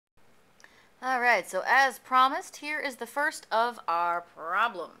All right, so as promised, here is the first of our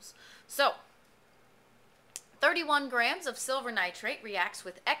problems. So, 31 grams of silver nitrate reacts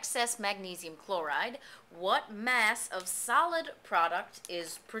with excess magnesium chloride. What mass of solid product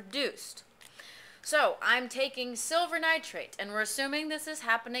is produced? So, I'm taking silver nitrate, and we're assuming this is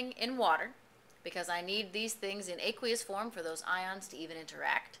happening in water because I need these things in aqueous form for those ions to even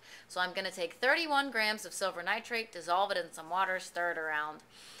interact. So I'm going to take 31 grams of silver nitrate, dissolve it in some water, stir it around.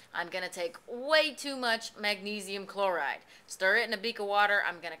 I'm going to take way too much magnesium chloride, stir it in a beak of water.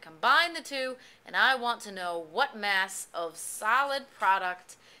 I'm going to combine the two, and I want to know what mass of solid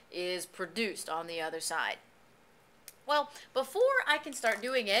product is produced on the other side. Well, before I can start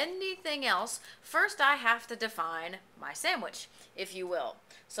doing anything else, first I have to define my sandwich, if you will.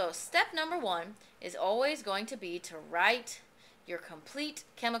 So step number one is always going to be to write your complete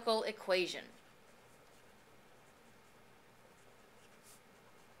chemical equation.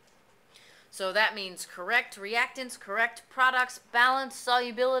 So that means correct reactants, correct products, balanced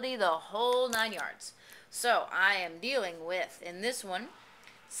solubility, the whole 9 yards. So I am dealing with, in this one,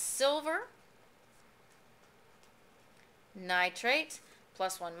 silver nitrate,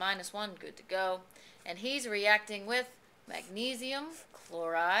 +1 -1, good to go. And he's reacting with magnesium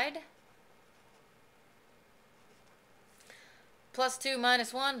chloride, +2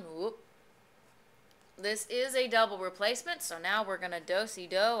 -1, whoop. This is a double replacement, so now we're going to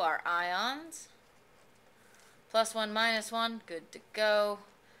do-si-do our ions. +1 -1, good to go.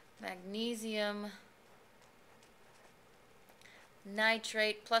 Magnesium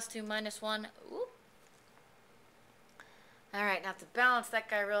nitrate, +2 -1, whoop. Alright, now to balance that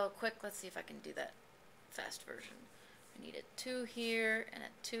guy real quick, let's see if I can do that fast version. I need a 2 here and a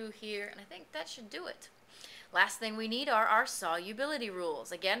 2 here, and I think that should do it. Last thing we need are our solubility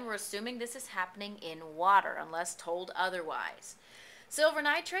rules. Again, we're assuming this is happening in water, unless told otherwise. Silver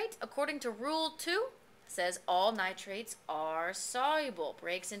nitrate, according to Rule 2, says all nitrates are soluble.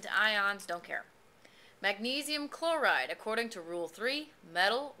 Breaks into ions, don't care. Magnesium chloride, according to Rule 3,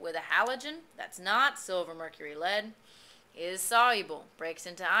 metal with a halogen, that's not silver, mercury, lead, is soluble, breaks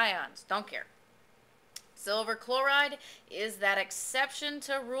into ions, don't care. Silver chloride is that exception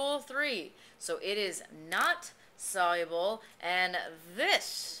to Rule 3, so it is not soluble, and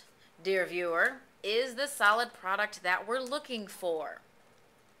this, dear viewer, is the solid product that we're looking for.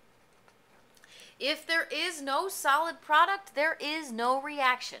 If there is no solid product, there is no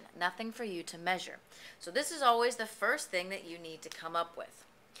reaction, nothing for you to measure. So this is always the first thing that you need to come up with.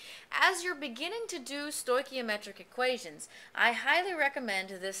 As you're beginning to do stoichiometric equations, I highly recommend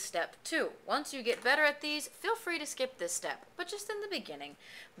this step too. Once you get better at these, feel free to skip this step, but just in the beginning,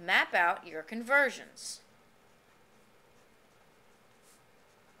 map out your conversions.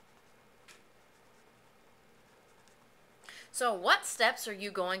 So what steps are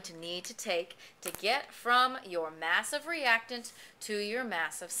you going to need to take to get from your mass of reactant to your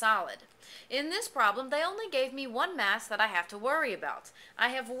mass of solid? In this problem, they only gave me one mass that I have to worry about. I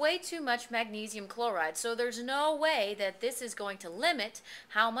have way too much magnesium chloride, so there's no way that this is going to limit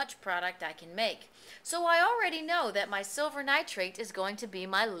how much product I can make. So I already know that my silver nitrate is going to be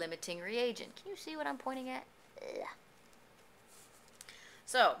my limiting reagent. Can you see what I'm pointing at? Ugh.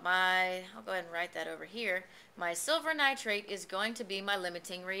 So I'll go ahead and write that over here. My silver nitrate is going to be my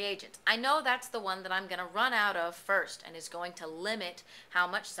limiting reagent. I know that's the one that I'm going to run out of first and is going to limit how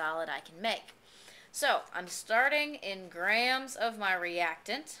much solid I can make. So I'm starting in grams of my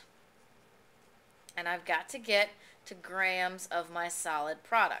reactant, and I've got to get to grams of my solid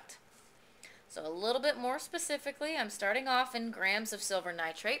product. So a little bit more specifically, I'm starting off in grams of silver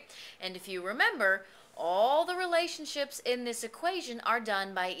nitrate, and if you remember, all the relationships in this equation are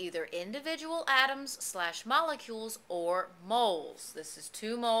done by either individual atoms / molecules or moles. This is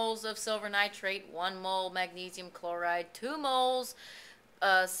 2 moles of silver nitrate, 1 mole magnesium chloride, 2 moles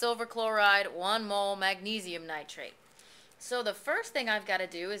silver chloride, 1 mole magnesium nitrate. So the first thing I've got to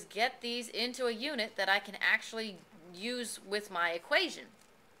do is get these into a unit that I can actually use with my equation.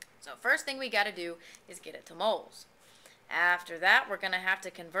 So first thing we got to do is get it to moles. After that, we're going to have to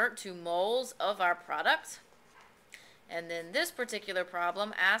convert to moles of our product. And then this particular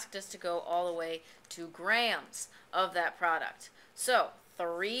problem asked us to go all the way to grams of that product. So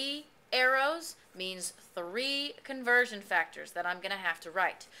 3 arrows means 3 conversion factors that I'm going to have to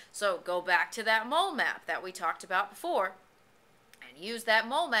write. So go back to that mole map that we talked about before and use that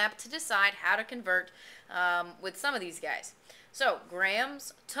mole map to decide how to convert with some of these guys. So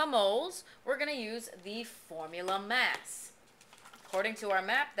grams to moles, we're going to use the formula mass. According to our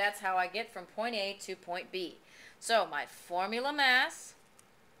map, that's how I get from point A to point B. So my formula mass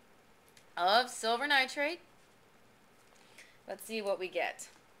of silver nitrate, let's see what we get.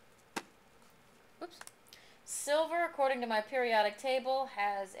 Oops. Silver, according to my periodic table,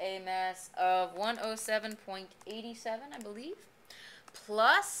 has a mass of 107.87, I believe.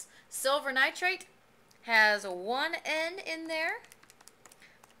 Plus, silver nitrate has one N in there.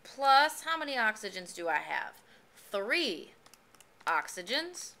 Plus, how many oxygens do I have? 3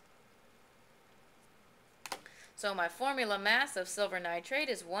 oxygens. So my formula mass of silver nitrate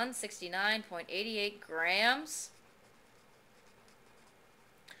is 169.88 grams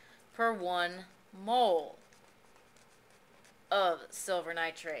per 1 mole of silver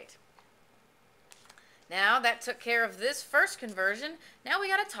nitrate. Now that took care of this first conversion. Now we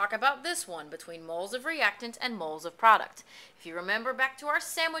got to talk about this one between moles of reactant and moles of product. If you remember back to our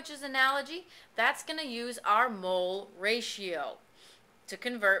sandwiches analogy, that's going to use our mole ratio to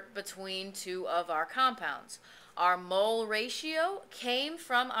convert between two of our compounds. Our mole ratio came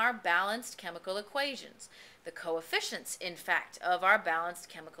from our balanced chemical equations, the coefficients, in fact, of our balanced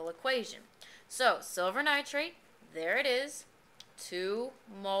chemical equation. So silver nitrate, there it is, 2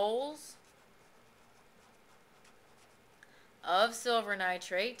 moles of silver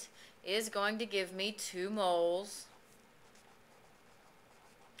nitrate is going to give me 2 moles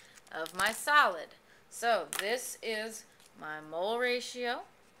of my solid. So this is my mole ratio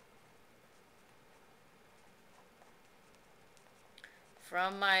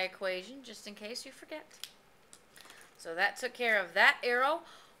from my equation, just in case you forget. So that took care of that arrow.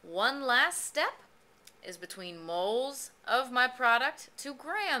 One last step is between moles of my product to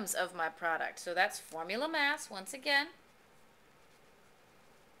grams of my product. So that's formula mass once again.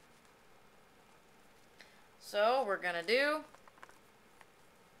 So we're going to do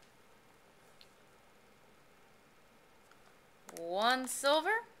one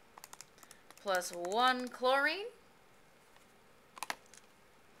silver plus 1 chlorine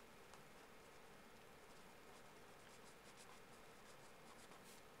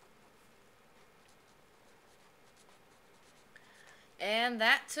and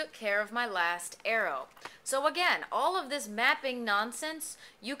that took care of my last arrow. So again, all of this mapping nonsense,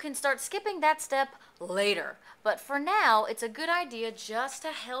 you can start skipping that step later. But for now, it's a good idea just to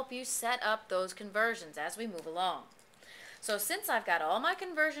help you set up those conversions as we move along. So since I've got all my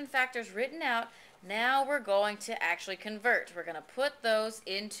conversion factors written out, now we're going to actually convert. We're going to put those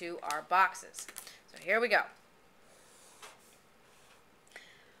into our boxes. So here we go.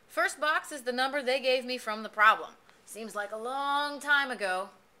 First box is the number they gave me from the problem. Seems like a long time ago,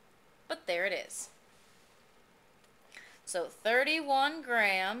 but there it is. So 31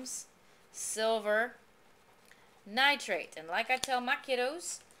 grams silver nitrate. And like I tell my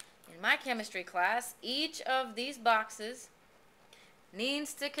kiddos in my chemistry class, each of these boxes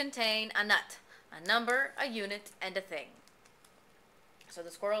needs to contain a nut, a number, a unit, and a thing. So the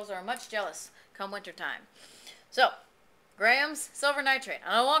squirrels are much jealous come wintertime. So grams silver nitrate.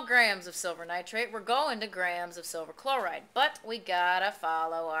 I don't want grams of silver nitrate. We're going to grams of silver chloride, but we gotta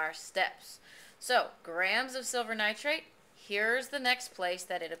follow our steps. So grams of silver nitrate, here's the next place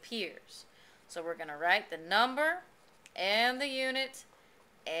that it appears. So we're gonna write the number and the unit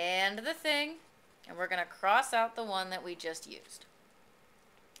and the thing, and we're gonna cross out the one that we just used.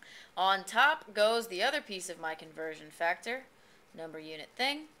 On top goes the other piece of my conversion factor, number, unit,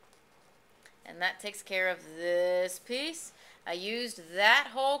 thing. And that takes care of this piece. I used that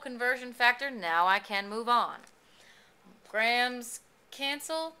whole conversion factor. Now I can move on. Grams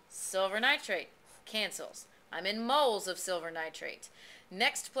cancel. Silver nitrate cancels. I'm in moles of silver nitrate.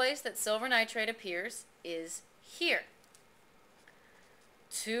 Next place that silver nitrate appears is here.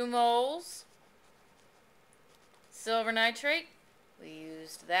 2 moles silver nitrate. We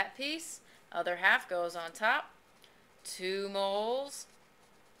used that piece. Other half goes on top. 2 moles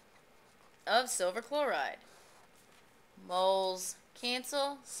of silver chloride. Moles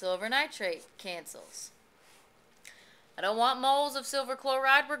cancel, silver nitrate cancels. I don't want moles of silver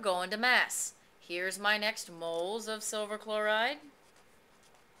chloride, we're going to mass. Here's my next moles of silver chloride.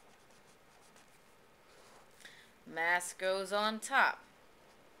 Mass goes on top.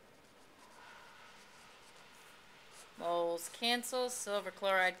 Moles cancel, silver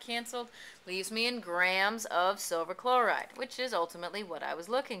chloride canceled, leaves me in grams of silver chloride, which is ultimately what I was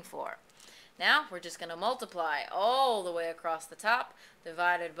looking for. Now we're just going to multiply all the way across the top,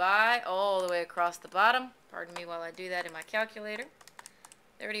 divided by all the way across the bottom. Pardon me while I do that in my calculator.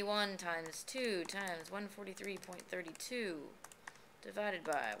 31 times 2 times 143.32 divided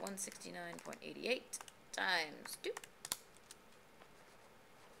by 169.88 times 2.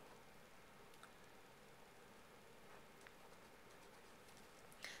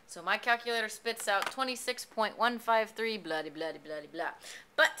 So my calculator spits out 26.153 blah, blah, blah, blah, blah.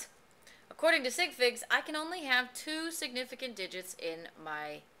 But according to sig figs, I can only have 2 significant digits in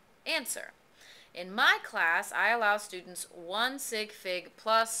my answer. In my class, I allow students 1 sig fig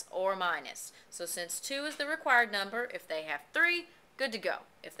plus or minus. So since 2 is the required number, if they have 3, good to go.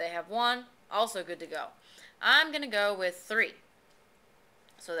 If they have 1, also good to go. I'm going to go with 3.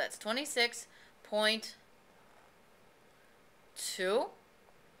 So that's 26.2,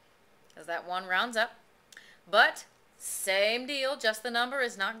 as that 1 rounds up. But same deal, just the number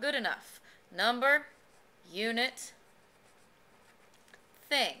is not good enough. Number, unit,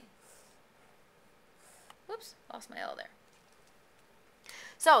 thing. Whoops, lost my L there.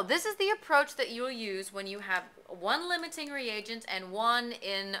 So this is the approach that you'll use when you have one limiting reagent and one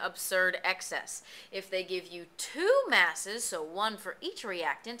in absurd excess. If they give you 2 masses, so 1 for each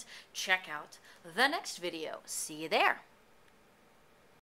reactant, check out the next video. See you there.